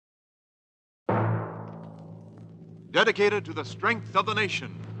dedicated to the strength of the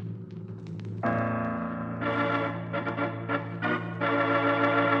nation.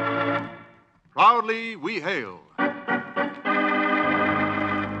 Proudly we hail.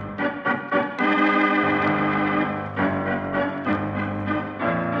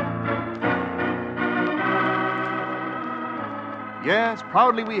 Yes,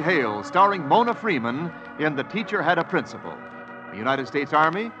 Proudly We Hail, starring Mona Freeman in The Teacher Had a Principle, the United States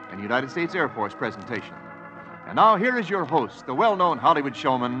Army and United States Air Force presentation. And now here is your host, the well-known Hollywood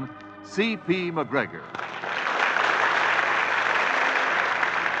showman, C.P. McGregor.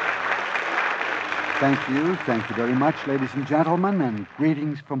 Thank you very much, ladies and gentlemen, and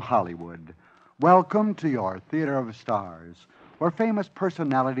greetings from Hollywood. Welcome to your Theater of Stars, where famous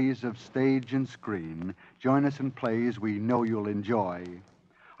personalities of stage and screen join us in plays we know you'll enjoy.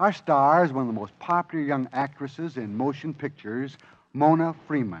 Our star is one of the most popular young actresses in motion pictures, Mona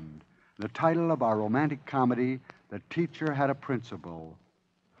Freeman. The title of our romantic comedy, The Teacher Had a Principle.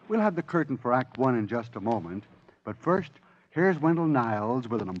 We'll have the curtain for Act One in just a moment, but first, here's Wendell Niles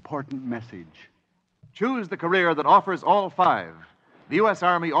with an important message. Choose the career that offers all five. The U.S.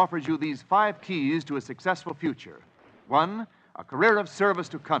 Army offers you these 5 keys to a successful future. 1, a career of service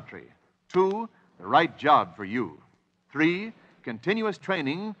to country. 2, the right job for you. 3, continuous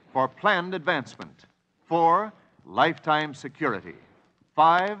training for planned advancement. 4, lifetime security.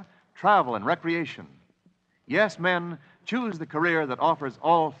 5, travel and recreation. Yes, men, choose the career that offers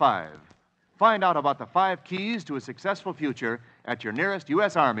all 5. Find out about the 5 keys to a successful future at your nearest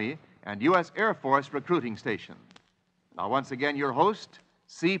U.S. Army and U.S. Air Force recruiting station. Now, once again, your host,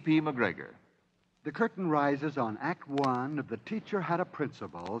 C.P. McGregor. The curtain rises on Act One of The Teacher Had a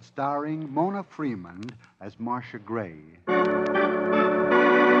Principle, starring Mona Freeman as Marcia Gray.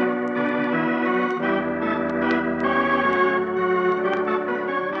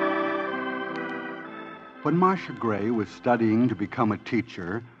 When Marcia Gray was studying to become a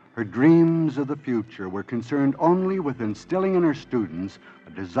teacher, her dreams of the future were concerned only with instilling in her students a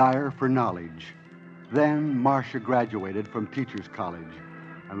desire for knowledge. Then Marcia graduated from Teachers College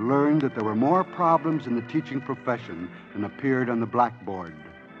and learned that there were more problems in the teaching profession than appeared on the blackboard.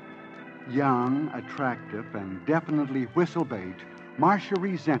 Young, attractive, and definitely whistlebait, Marcia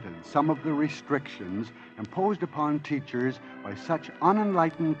resented some of the restrictions imposed upon teachers by such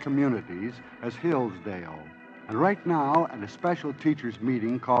unenlightened communities as Hillsdale. And right now, at a special teachers'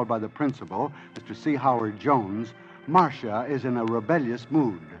 meeting called by the principal, Mr. C. Howard Jones, Marcia is in a rebellious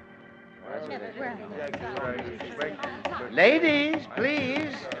mood. Ladies,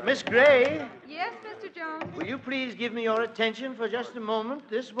 please. Miss Gray. Yes, Mr. Jones? Will you please give me your attention for just a moment?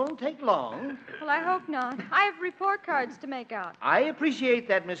 This won't take long. Well, I hope not. I have report cards to make out. I appreciate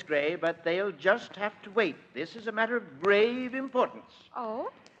that, Miss Gray, but they'll just have to wait. This is a matter of grave importance. Oh?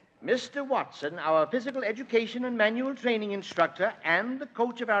 Mr. Watson, our physical education and manual training instructor and the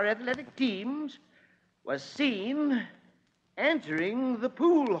coach of our athletic teams, was seen entering the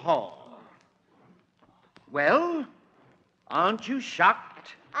pool hall. Well, aren't you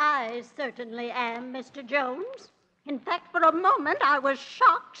shocked? I certainly am, Mr. Jones. In fact, for a moment, I was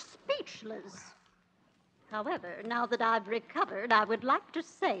shocked speechless. However, now that I've recovered, I would like to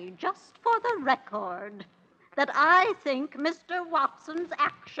say, just for the record, that I think Mr. Watson's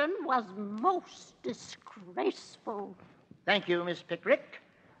action was most disgraceful. Thank you, Miss Pickrick.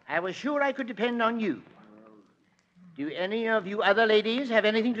 I was sure I could depend on you. Do any of you other ladies have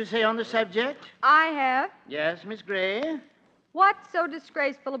anything to say on the subject? I have. Yes, Miss Gray? What's so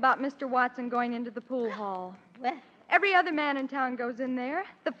disgraceful about Mr. Watson going into the pool hall? Well, Every other man in town goes in there.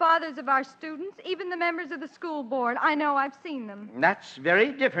 The fathers of our students, even the members of the school board. I know, I've seen them. That's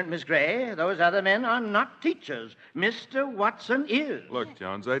very different, Miss Gray. Those other men are not teachers. Mr. Watson is. Look,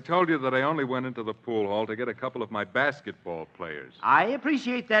 Jones, I told you that I only went into the pool hall to get a couple of my basketball players. I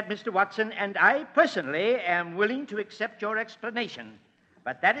appreciate that, Mr. Watson, and I personally am willing to accept your explanation.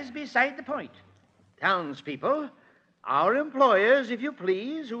 But that is beside the point. Townspeople, our employers, if you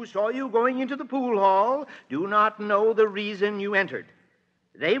please, who saw you going into the pool hall, do not know the reason you entered.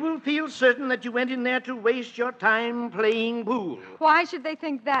 They will feel certain that you went in there to waste your time playing pool. Why should they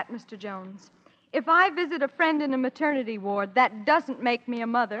think that, Mr. Jones? If I visit a friend in a maternity ward, that doesn't make me a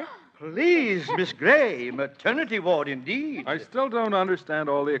mother. Please, Miss Gray, maternity ward indeed. I still don't understand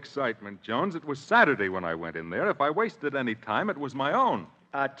all the excitement, Jones. It was Saturday when I went in there. If I wasted any time, it was my own.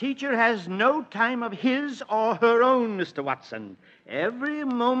 A teacher has no time of his or her own, Mr. Watson. Every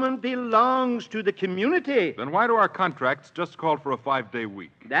moment belongs to the community. Then why do our contracts just call for a 5-day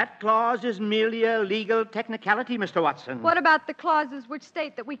week? That clause is merely a legal technicality, Mr. Watson. What about the clauses which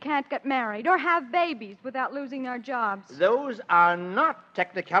state that we can't get married or have babies without losing our jobs? Those are not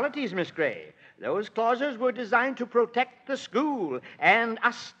technicalities, Miss Gray. Those clauses were designed to protect the school and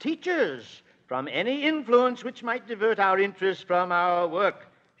us teachers from any influence which might divert our interest from our work.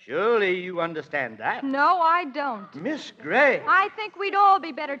 Surely you understand that. No, I don't. Miss Gray. I think we'd all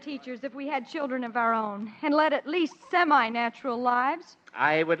be better teachers if we had children of our own and led at least semi-natural lives.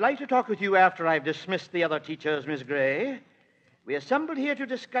 I would like to talk with you after I've dismissed the other teachers, Miss Gray. We assembled here to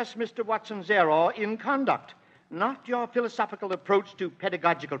discuss Mr. Watson's error in conduct, not your philosophical approach to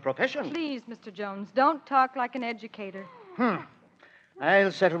pedagogical profession. Please, Mr. Jones, don't talk like an educator.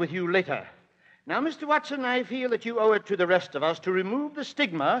 I'll settle with you later. Now, Mr. Watson, I feel that you owe it to the rest of us to remove the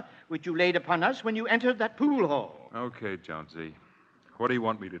stigma which you laid upon us when you entered that pool hall. Okay, Jonesy. What do you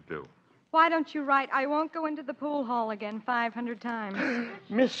want me to do? Why don't you write, I won't go into the pool hall again 500 times?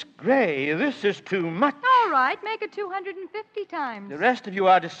 Miss Gray, this is too much. All right, make it 250 times. The rest of you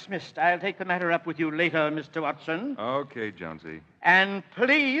are dismissed. I'll take the matter up with you later, Mr. Watson. Okay, Jonesy. And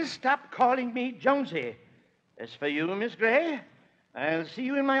please stop calling me Jonesy. As for you, Miss Gray, I'll see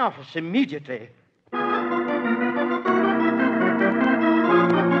you in my office immediately.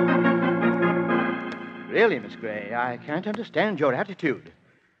 Really, Miss Gray, I can't understand your attitude.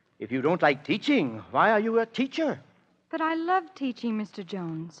 If you don't like teaching, why are you a teacher? But I love teaching, Mr.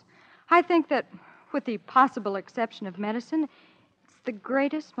 Jones. I think that, with the possible exception of medicine, it's the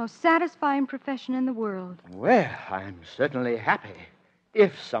greatest, most satisfying profession in the world. Well, I'm certainly happy,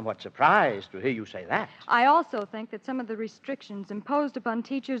 if somewhat surprised to hear you say that. I also think that some of the restrictions imposed upon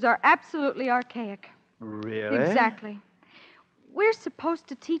teachers are absolutely archaic. Really? Exactly. We're supposed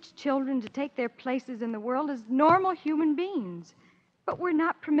to teach children to take their places in the world as normal human beings. But we're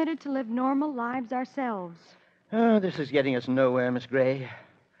not permitted to live normal lives ourselves. Oh, this is getting us nowhere, Miss Gray.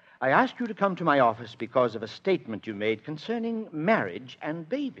 I asked you to come to my office because of a statement you made concerning marriage and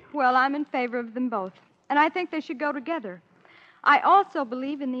baby. Well, I'm in favor of them both, and I think they should go together. I also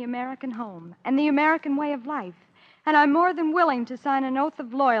believe in the American home and the American way of life, and I'm more than willing to sign an oath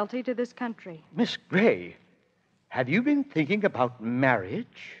of loyalty to this country. Miss Gray, have you been thinking about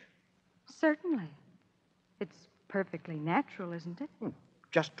marriage? Certainly. It's perfectly natural, isn't it?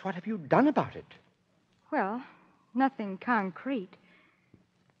 Just what have you done about it? Well, nothing concrete.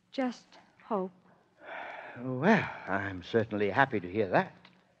 Just hope. Well, I'm certainly happy to hear that.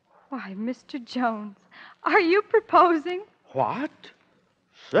 Why, Mr. Jones, are you proposing? What?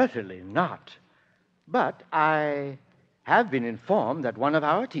 Certainly not. But I have been informed that one of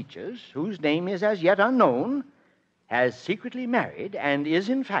our teachers, whose name is as yet unknown, has secretly married and is,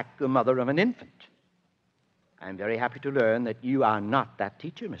 in fact, the mother of an infant. I'm very happy to learn that you are not that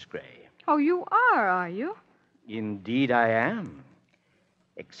teacher, Miss Gray. Oh, you are you? Indeed, I am.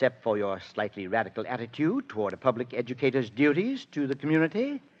 Except for your slightly radical attitude toward a public educator's duties to the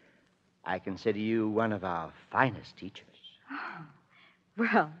community, I consider you one of our finest teachers. Oh,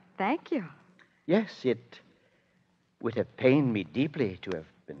 well, thank you. Yes, it would have pained me deeply to have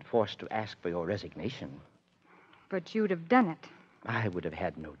been forced to ask for your resignation. But you'd have done it. I would have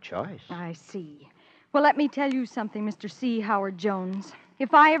had no choice. I see. Well, let me tell you something, Mr. C. Howard Jones.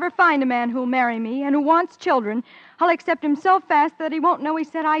 If I ever find a man who'll marry me and who wants children, I'll accept him so fast that he won't know he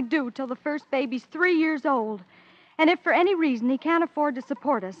said I do till the first baby's 3 years old. And if for any reason he can't afford to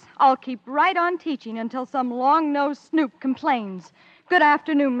support us, I'll keep right on teaching until some long-nosed snoop complains. Good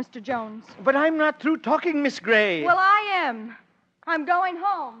afternoon, Mr. Jones. But I'm not through talking, Miss Gray. Well, I am. I'm going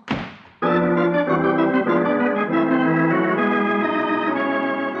home.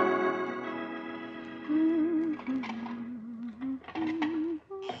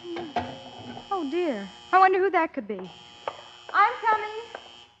 Oh, dear. I wonder who that could be. I'm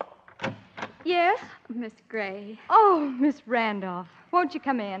coming. Yes? Miss Gray. Oh, Miss Randolph. Won't you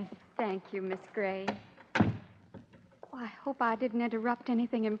come in? Thank you, Miss Gray. Oh, I hope I didn't interrupt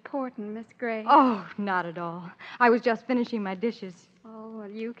anything important, Miss Gray. Oh, not at all. I was just finishing my dishes. Oh, well,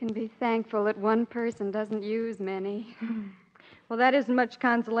 you can be thankful that one person doesn't use many. Well, that isn't much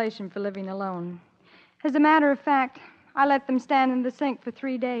consolation for living alone. As a matter of fact, I let them stand in the sink for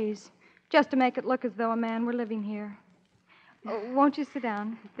 3 days, just to make it look as though a man were living here. Oh, won't you sit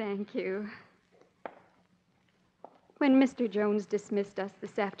down? Thank you. When Mr. Jones dismissed us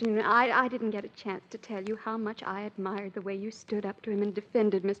this afternoon, I didn't get a chance to tell you how much I admired the way you stood up to him and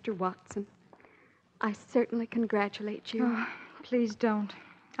defended Mr. Watson. I certainly congratulate you. Oh, please don't.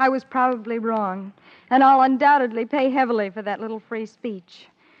 I was probably wrong, and I'll undoubtedly pay heavily for that little free speech.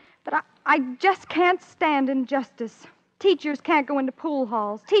 But I just can't stand injustice. Teachers can't go into pool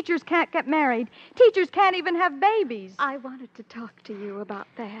halls. Teachers can't get married. Teachers can't even have babies. I wanted to talk to you about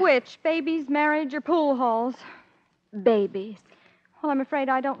that. Which? Babies, marriage, or pool halls? Babies. Well, I'm afraid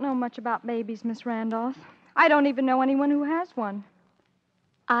I don't know much about babies, Miss Randolph. I don't even know anyone who has one.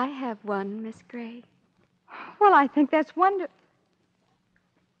 I have one, Miss Gray. Well, I think that's wonderful.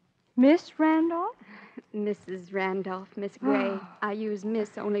 Miss Randolph? Mrs. Randolph, Miss Gray. I use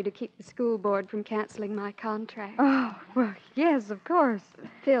Miss only to keep the school board from canceling my contract. Oh, well, yes, of course.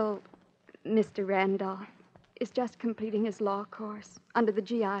 Phil, Mr. Randolph, is just completing his law course under the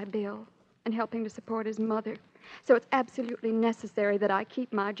GI Bill and helping to support his mother. So it's absolutely necessary that I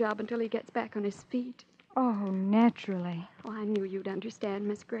keep my job until he gets back on his feet. Oh, naturally. Oh, I knew you'd understand,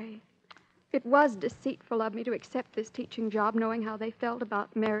 Miss Gray. It was deceitful of me to accept this teaching job knowing how they felt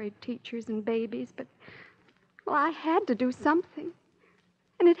about married teachers and babies, but, well, I had to do something.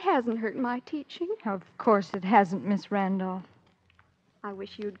 And it hasn't hurt my teaching. Of course it hasn't, Miss Randolph. I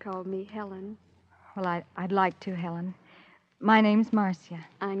wish you'd call me Helen. Well, I'd like to, Helen. My name's Marcia.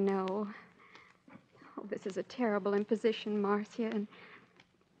 I know. Oh, this is a terrible imposition, Marcia, and...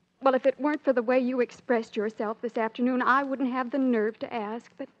 Well, if it weren't for the way you expressed yourself this afternoon, I wouldn't have the nerve to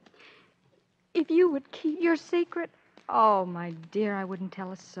ask, but... If you would keep your secret? Oh, my dear, I wouldn't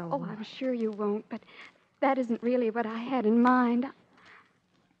tell a soul. Oh, I'm sure you won't, but that isn't really what I had in mind.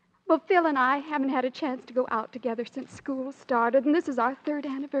 Well, Phil and I haven't had a chance to go out together since school started, and this is our 3rd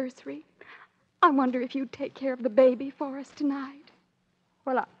anniversary. I wonder if you'd take care of the baby for us tonight.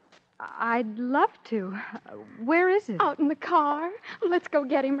 Well, I'd love to. Where is it? Out in the car. Let's go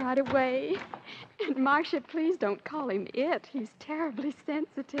get him right away. And, Marcia, please don't call him it. He's terribly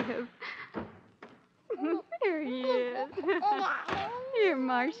sensitive. There he is. Here,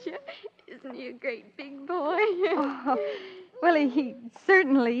 Marcia. Isn't he a great big boy? Oh, well, he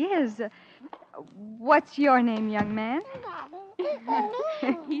certainly is. What's your name, young man?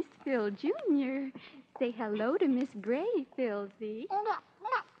 He's Phil Jr. Say hello to Miss Gray, Philsy.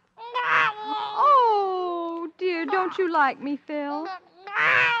 Oh, dear, don't you like me, Phil?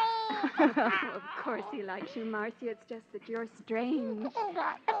 Of course he likes you, Marcia. It's just that you're strange.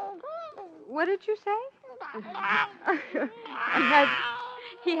 What did you say?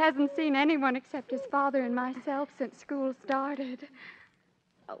 He hasn't seen anyone except his father and myself since school started.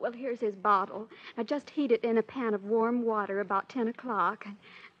 Oh, well, here's his bottle. Now, just heat it in a pan of warm water about 10 o'clock.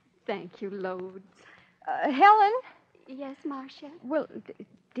 Thank you, loads. Helen? Yes, Marcia? Well,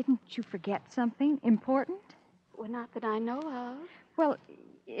 didn't you forget something important? Well, not that I know of. Well,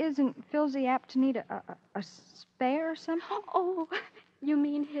 isn't Philsy apt to need a spare or something? Oh, you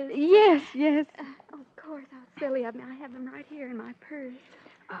mean his... Yes, yes. Of course, how silly of me. I have them right here in my purse.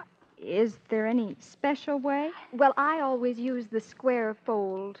 Is there any special way? Well, I always use the square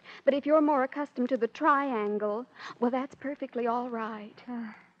fold. But if you're more accustomed to the triangle, well, that's perfectly all right.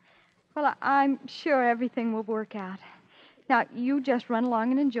 Well, I'm sure everything will work out. Now, you just run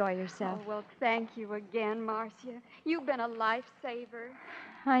along and enjoy yourself. Oh, well, thank you again, Marcia. You've been a lifesaver.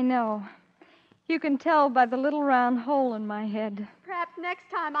 I know. You can tell by the little round hole in my head. Perhaps next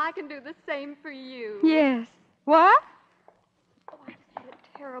time I can do the same for you. Yes. What? Oh, I just had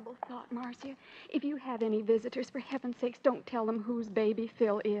a terrible thought, Marcia. If you have any visitors, for heaven's sakes, don't tell them whose baby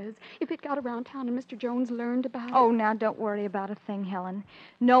Phil is. If it got around town and Mr. Jones learned about it... Oh, now, don't worry about a thing, Helen.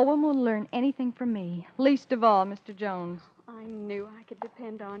 No one will learn anything from me, least of all Mr. Jones. I knew I could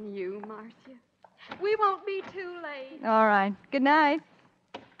depend on you, Marcia. We won't be too late. All right. Good night.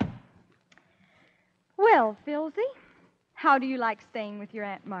 Well, Philsy, how do you like staying with your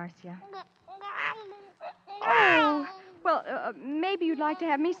Aunt Marcia? Oh, well, maybe you'd like to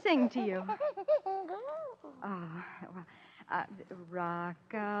have me sing to you.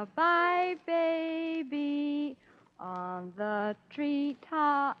 Rock-a-bye, baby, on the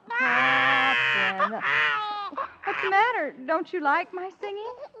treetop. What's the matter? Don't you like my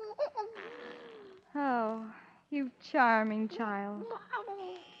singing? Oh, you charming child.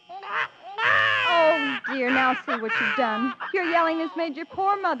 Oh, dear, now see what you've done. Your yelling has made your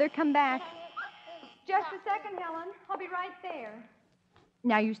poor mother come back. Just a second, Helen. I'll be right there.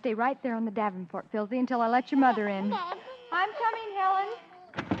 Now, you stay right there on the Davenport, Philsy, until I let your mother in. I'm coming, Helen.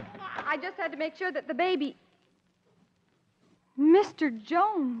 I just had to make sure that the baby... Mr.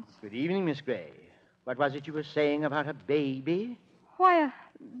 Jones. Good evening, Miss Gray. What was it you were saying about a baby? Why, a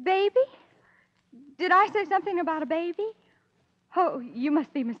baby? Did I say something about a baby? Oh, you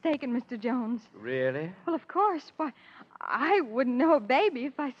must be mistaken, Mr. Jones. Really? Well, of course. Why, I wouldn't know a baby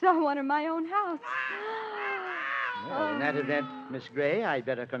if I saw one in my own house. Well, in that event, Miss Gray, I'd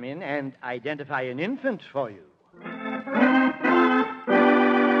better come in and identify an infant for you.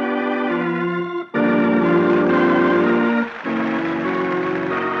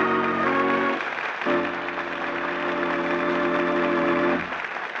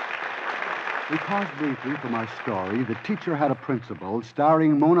 We pause briefly from our story, The Teacher Had a Principle,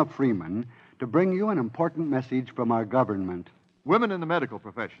 starring Mona Freeman, to bring you an important message from our government. Women in the medical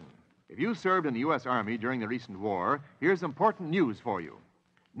profession. If you served in the U.S. Army during the recent war, here's important news for you.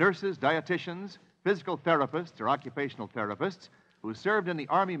 Nurses, dietitians, physical therapists, or occupational therapists who served in the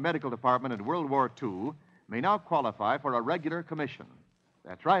Army Medical Department in World War II may now qualify for a regular commission.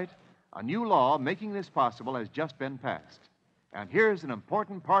 That's right. A new law making this possible has just been passed. And here's an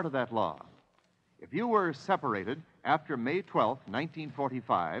important part of that law. If you were separated after May 12,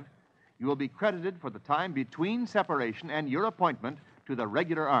 1945, you will be credited for the time between separation and your appointment to the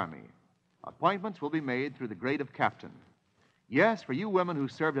regular Army. Appointments will be made through the grade of captain. Yes, for you women who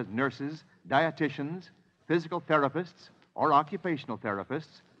served as nurses, dietitians, physical therapists, or occupational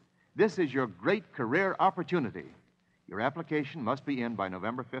therapists, this is your great career opportunity. Your application must be in by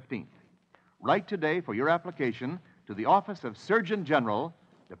November 15th. Write today for your application to the Office of Surgeon General,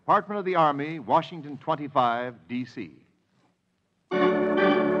 Department of the Army, Washington 25, D.C. The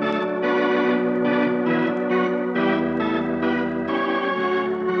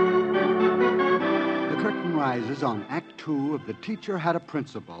curtain rises on Act Two of The Teacher Had a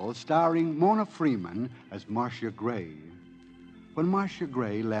Principle, starring Mona Freeman as Marcia Gray. When Marcia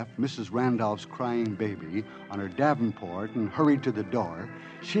Gray left Mrs. Randolph's crying baby on her davenport and hurried to the door,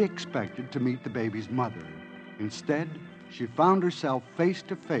 she expected to meet the baby's mother. Instead, she found herself face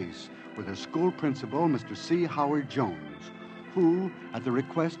to face with her school principal, Mr. C. Howard Jones, who, at the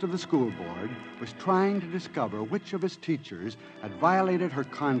request of the school board, was trying to discover which of his teachers had violated her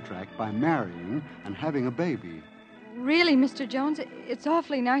contract by marrying and having a baby. Really, Mr. Jones, it's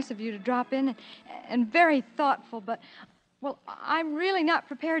awfully nice of you to drop in and very thoughtful, but, well, I'm really not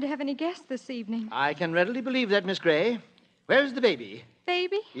prepared to have any guests this evening. I can readily believe that, Miss Gray. Where's the baby?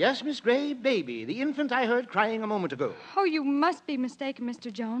 Baby? Yes, Miss Gray, baby. The infant I heard crying a moment ago. Oh, you must be mistaken,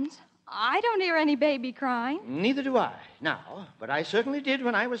 Mr. Jones. I don't hear any baby crying. Neither do I, now, but I certainly did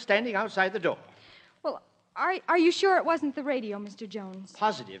when I was standing outside the door. Well, are you sure it wasn't the radio, Mr. Jones?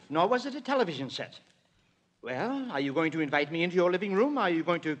 Positive, nor was it a television set. Well, are you going to invite me into your living room? Are you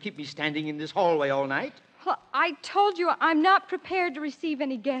going to keep me standing in this hallway all night? Well, I told you I'm not prepared to receive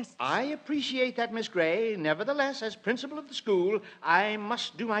any guests. I appreciate that, Miss Gray. Nevertheless, as principal of the school, I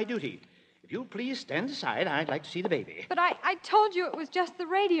must do my duty. If you'll please stand aside, I'd like to see the baby. But I told you it was just the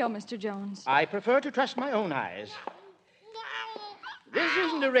radio, Mr. Jones. I prefer to trust my own eyes. This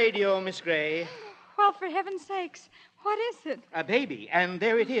isn't a radio, Miss Gray. Well, for heaven's sakes, what is it? A baby, and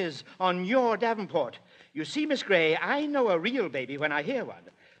there it is, on your davenport. You see, Miss Gray, I know a real baby when I hear one.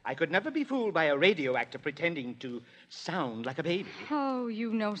 I could never be fooled by a radio actor pretending to sound like a baby. Oh,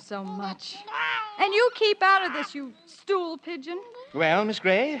 you know so much. And you keep out of this, you stool pigeon. Well, Miss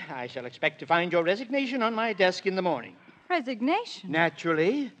Gray, I shall expect to find your resignation on my desk in the morning. Resignation?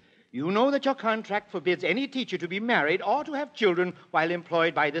 Naturally. You know that your contract forbids any teacher to be married or to have children while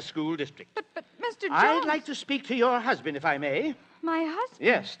employed by the school district. But Mr. Jones... I'd like to speak to your husband, if I may. My husband?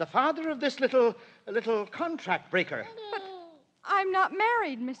 Yes, the father of this little contract breaker. But I'm not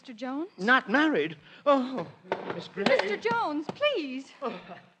married, Mr. Jones. Not married? Oh, Miss Gray. Mr. Jones, please. Oh,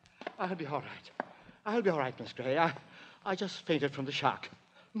 I'll be all right. I'll be all right, Miss Gray. I just fainted from the shock.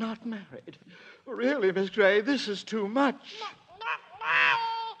 Not married. Really, Miss Gray, this is too much.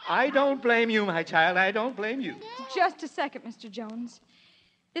 I don't blame you, my child. I don't blame you. Just a second, Mr. Jones.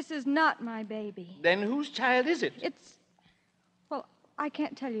 This is not my baby. Then whose child is it? Well, I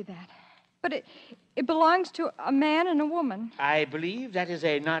can't tell you that. But it belongs to a man and a woman. I believe that is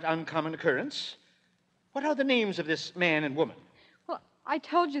a not uncommon occurrence. What are the names of this man and woman? Well, I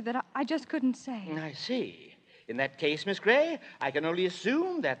told you that I just couldn't say. I see. In that case, Miss Gray, I can only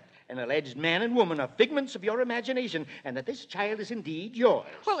assume that an alleged man and woman are figments of your imagination and that this child is indeed yours.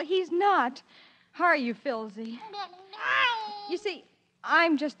 Well, he's not. How are you, Philsy? You see,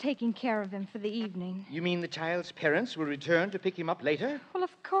 I'm just taking care of him for the evening. You mean the child's parents will return to pick him up later? Well,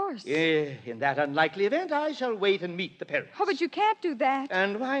 of course. In that unlikely event, I shall wait and meet the parents. Oh, but you can't do that.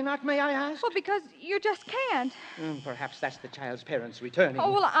 And why not, may I ask? Well, because you just can't. Perhaps that's the child's parents returning.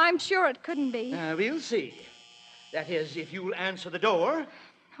 Oh, well, I'm sure it couldn't be. We'll see. That is, if you'll answer the door.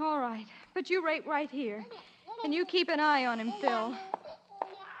 All right. But you wait right here. And you keep an eye on him, Phil.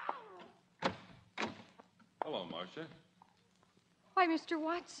 Hello, Marcia. Why, Mr.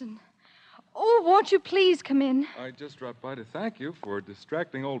 Watson. Oh, won't you please come in? I just dropped by to thank you for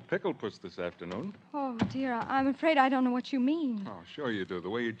distracting old Picklepuss this afternoon. Oh, dear, I'm afraid I don't know what you mean. Oh, sure you do. The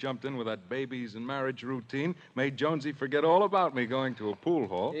way you jumped in with that babies and marriage routine made Jonesy forget all about me going to a pool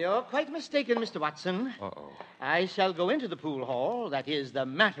hall. You're quite mistaken, Mr. Watson. Uh-oh. I shall go into the pool hall, that is, the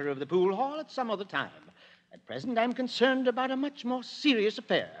matter of the pool hall, at some other time. At present, I'm concerned about a much more serious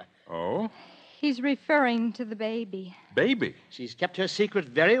affair. Oh? He's referring to the baby. Baby? She's kept her secret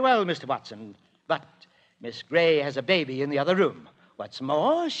very well, Mr. Watson. But Miss Gray has a baby in the other room. What's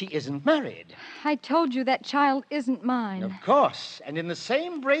more, she isn't married. I told you that child isn't mine. Of course. And in the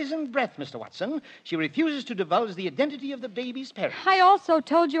same brazen breath, Mr. Watson, she refuses to divulge the identity of the baby's parents. I also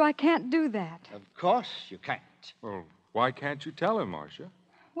told you I can't do that. Of course you can't. Well, why can't you tell him, Marcia?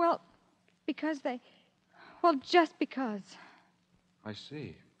 Well, because they... Well, just because. I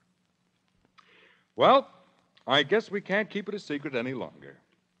see. Well, I guess we can't keep it a secret any longer.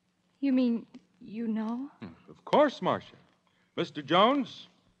 You mean you know? Of course, Marcia. Mr. Jones,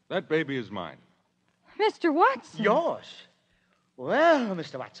 that baby is mine. Mr. Watson. Yours? Well,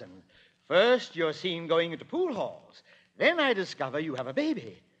 Mr. Watson, first you're seen going into pool halls. Then I discover you have a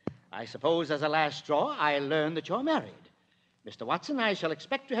baby. I suppose as a last straw, I learn that you're married. Mr. Watson, I shall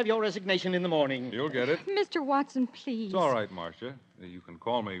expect to have your resignation in the morning. You'll get it. Mr. Watson, please. It's all right, Marcia. You can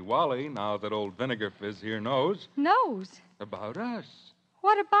call me Wally now that old Vinegar Fizz here knows. Knows? About us.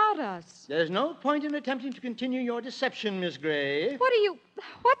 What about us? There's no point in attempting to continue your deception, Miss Gray.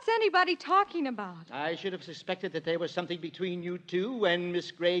 What's anybody talking about? I should have suspected that there was something between you two when Miss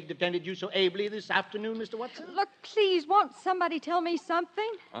Gray defended you so ably this afternoon, Mr. Watson. Look, please, won't somebody tell me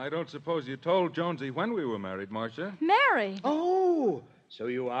something? I don't suppose you told Jonesy when we were married, Marcia. Married? Oh, so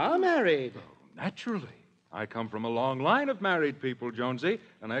you are married. Naturally. I come from a long line of married people, Jonesy,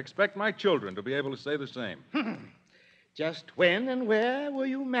 and I expect my children to be able to say the same. Just when and where were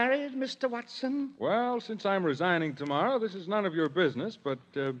you married, Mr. Watson? Well, since I'm resigning tomorrow, this is none of your business, but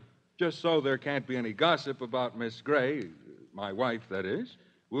just so there can't be any gossip about Miss Gray, my wife, that is,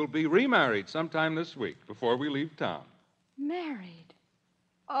 we'll be remarried sometime this week before we leave town. Married?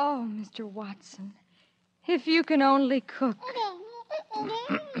 Oh, Mr. Watson, if you can only cook.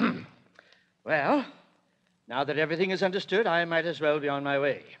 Well, now that everything is understood, I might as well be on my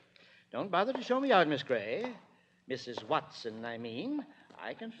way. Don't bother to show me out, Miss Gray. Mrs. Watson, I mean.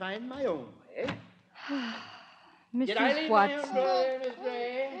 I can find my own way. Did I leave Mrs. my Watson. umbrella there, Miss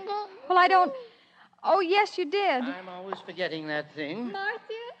Gray? Well, I don't... Oh, yes, you did. I'm always forgetting that thing. Marcia,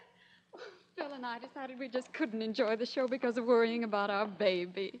 Phil and I decided we just couldn't enjoy the show because of worrying about our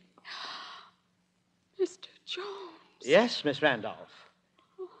baby. Mr. Jones. Yes, Miss Randolph.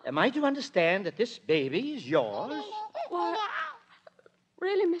 Am I to understand that this baby is yours? Why,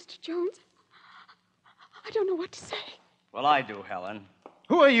 really, Mr. Jones? I don't know what to say. Well, I do, Helen.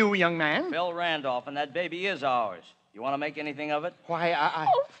 Who are you, young man? Phil Randolph, and that baby is ours. You want to make anything of it? Why,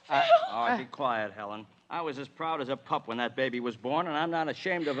 Oh, Phil! All right, be quiet, Helen. I was as proud as a pup when that baby was born, and I'm not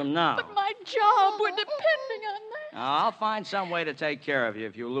ashamed of him now. But my job, we're depending on that. Now, I'll find some way to take care of you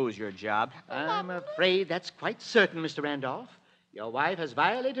if you lose your job. I'm afraid that's quite certain, Mr. Randolph. Your wife has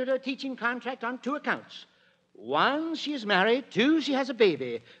violated her teaching contract on 2 accounts. 1, she is married. 2, she has a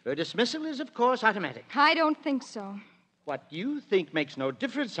baby. Her dismissal is, of course, automatic. I don't think so. What you think makes no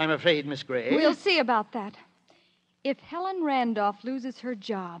difference, I'm afraid, Miss Gray. We'll see about that. If Helen Randolph loses her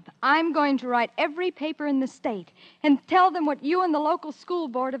job, I'm going to write every paper in the state and tell them what you and the local school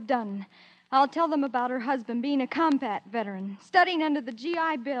board have done. I'll tell them about her husband being a combat veteran, studying under the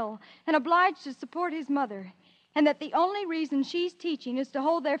GI Bill, and obliged to support his mother, and that the only reason she's teaching is to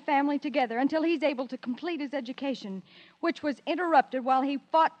hold their family together until he's able to complete his education, which was interrupted while he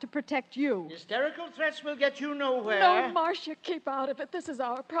fought to protect you. Hysterical threats will get you nowhere. No, Marcia, keep out of it. This is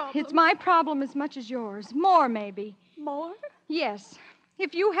our problem. It's my problem as much as yours. More, maybe. More? Yes.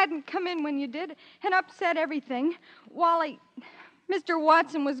 If you hadn't come in when you did and upset everything, Wally, Mr.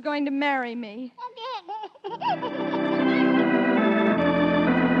 Watson was going to marry me.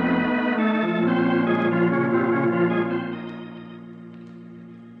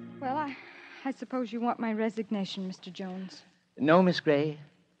 Well, I suppose you want my resignation, Mr. Jones. No, Miss Gray.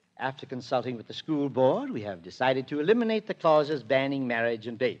 After consulting with the school board, we have decided to eliminate the clauses banning marriage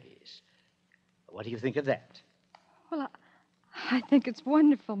and babies. What do you think of that? Well, I think it's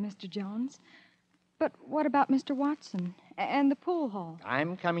wonderful, Mr. Jones. But what about Mr. Watson and the pool hall?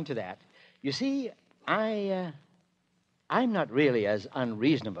 I'm coming to that. You see, I'm not really as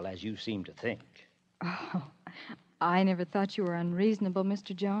unreasonable as you seem to think. Oh, I never thought you were unreasonable,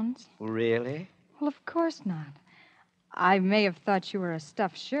 Mr. Jones. Really? Well, of course not. I may have thought you were a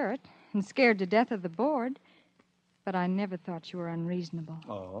stuffed shirt and scared to death of the board, but I never thought you were unreasonable.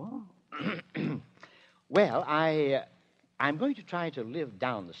 Oh? Well, I'm going to try to live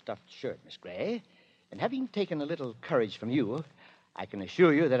down the stuffed shirt, Miss Gray. And having taken a little courage from you, I can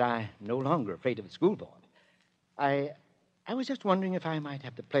assure you that I'm no longer afraid of the school board. I was just wondering if I might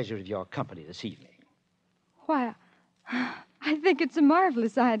have the pleasure of your company this evening. Why, I think it's a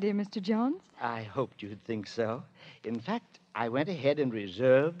marvelous idea, Mr. Jones. I hoped you'd think so. In fact, I went ahead and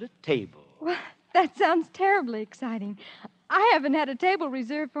reserved a table. Well, that sounds terribly exciting. I haven't had a table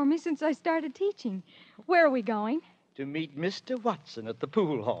reserved for me since I started teaching. Where are we going? To meet Mr. Watson at the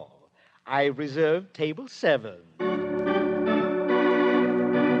pool hall. I reserved table 7.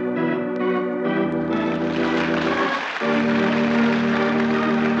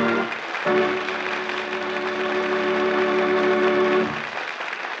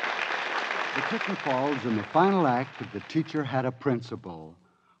 The curtain falls in the final act of The Teacher Had a Principal.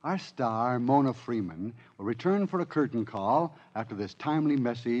 Our star, Mona Freeman, will return for a curtain call after this timely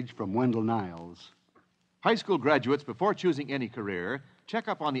message from Wendell Niles. High school graduates, before choosing any career, check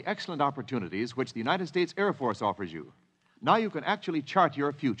up on the excellent opportunities which the United States Air Force offers you. Now you can actually chart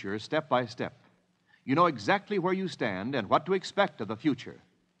your future step by step. You know exactly where you stand and what to expect of the future.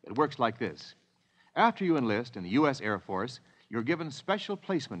 It works like this. After you enlist in the U.S. Air Force, you're given special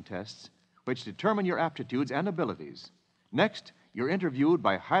placement tests which determine your aptitudes and abilities. Next, you're interviewed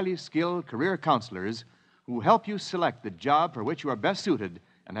by highly skilled career counselors who help you select the job for which you are best suited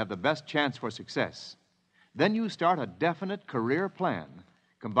and have the best chance for success. Then you start a definite career plan,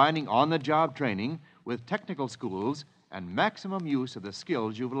 combining on-the-job training with technical schools and maximum use of the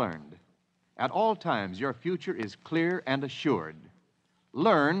skills you've learned. At all times, your future is clear and assured.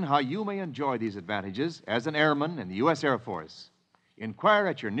 Learn how you may enjoy these advantages as an airman in the U.S. Air Force. Inquire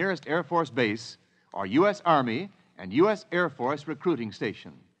at your nearest Air Force base or U.S. Army and U.S. Air Force recruiting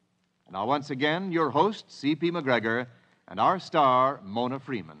station. And now, once again, your host, C.P. McGregor, and our star, Mona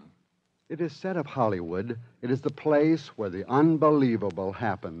Freeman. It is said of Hollywood, it is the place where the unbelievable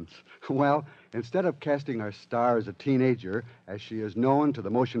happens. Well, instead of casting our star as a teenager, as she is known to the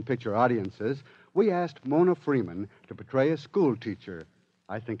motion picture audiences, we asked Mona Freeman to portray a school teacher.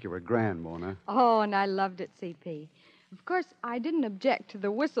 I think you were grand, Mona. Oh, and I loved it, C.P. Of course, I didn't object to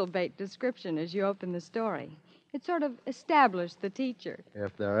the whistlebait description as you opened the story. It sort of established the teacher.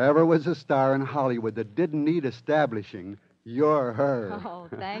 If there ever was a star in Hollywood that didn't need establishing, you're her. Oh,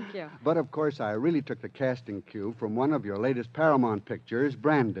 thank you. But, of course, I really took the casting cue from one of your latest Paramount pictures,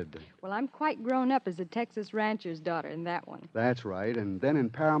 Branded. Well, I'm quite grown up as a Texas rancher's daughter in that one. That's right. And then in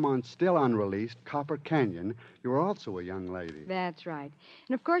Paramount's still unreleased Copper Canyon, you were also a young lady. That's right.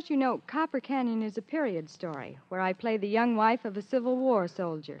 And, of course, you know, Copper Canyon is a period story where I play the young wife of a Civil War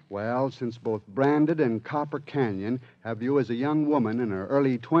soldier. Well, since both Branded and Copper Canyon have you as a young woman in her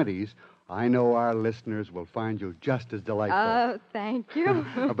early 20s, I know our listeners will find you just as delightful. Oh, thank you.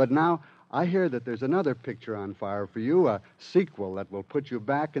 But now, I hear that there's another picture on fire for you, a sequel that will put you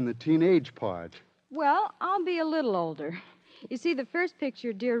back in the teenage part. Well, I'll be a little older. You see, the first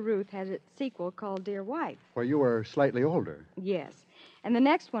picture, Dear Ruth, has its sequel called Dear Wife. Where you were slightly older. Yes. And the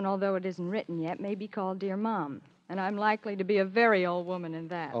next one, although it isn't written yet, may be called Dear Mom. And I'm likely to be a very old woman in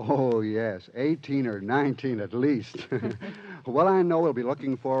that. Oh, yes. 18 or 19 at least. Well, I know we'll be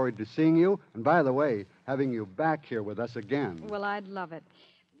looking forward to seeing you. And by the way, having you back here with us again. Well, I'd love it.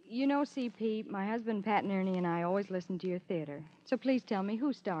 You know, C.P., my husband, Pat and Ernie, and I always listen to your theater. So please tell me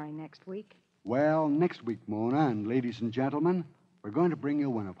who's starring next week. Well, next week, Mona, and ladies and gentlemen, we're going to bring you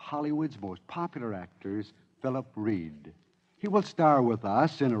one of Hollywood's most popular actors, Philip Reed. He will star with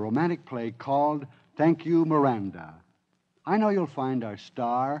us in a romantic play called Thank You, Miranda. I know you'll find our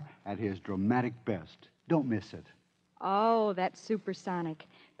star at his dramatic best. Don't miss it. Oh, that's supersonic.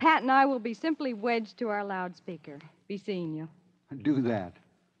 Pat and I will be simply wedged to our loudspeaker. Be seeing you. Do that.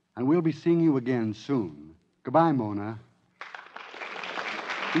 And we'll be seeing you again soon. Goodbye, Mona.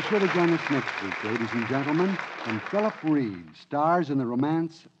 Be sure to join us next week, ladies and gentlemen, when Philip Reed stars in the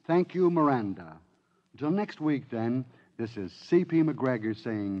romance Thank You, Miranda. Until next week, then, this is C.P. McGregor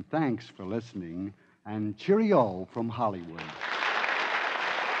saying thanks for listening and cheerio from Hollywood.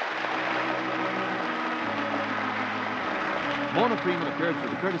 Mona Freeman appeared through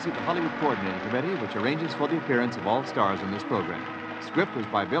the courtesy of the Hollywood Coordinating Committee, which arranges for the appearance of all stars in this program. Script was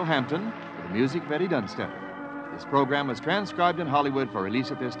by Bill Hampton, with the music of Eddie Dunstetter. This program was transcribed in Hollywood for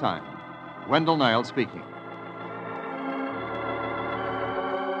release at this time. Wendell Niles speaking.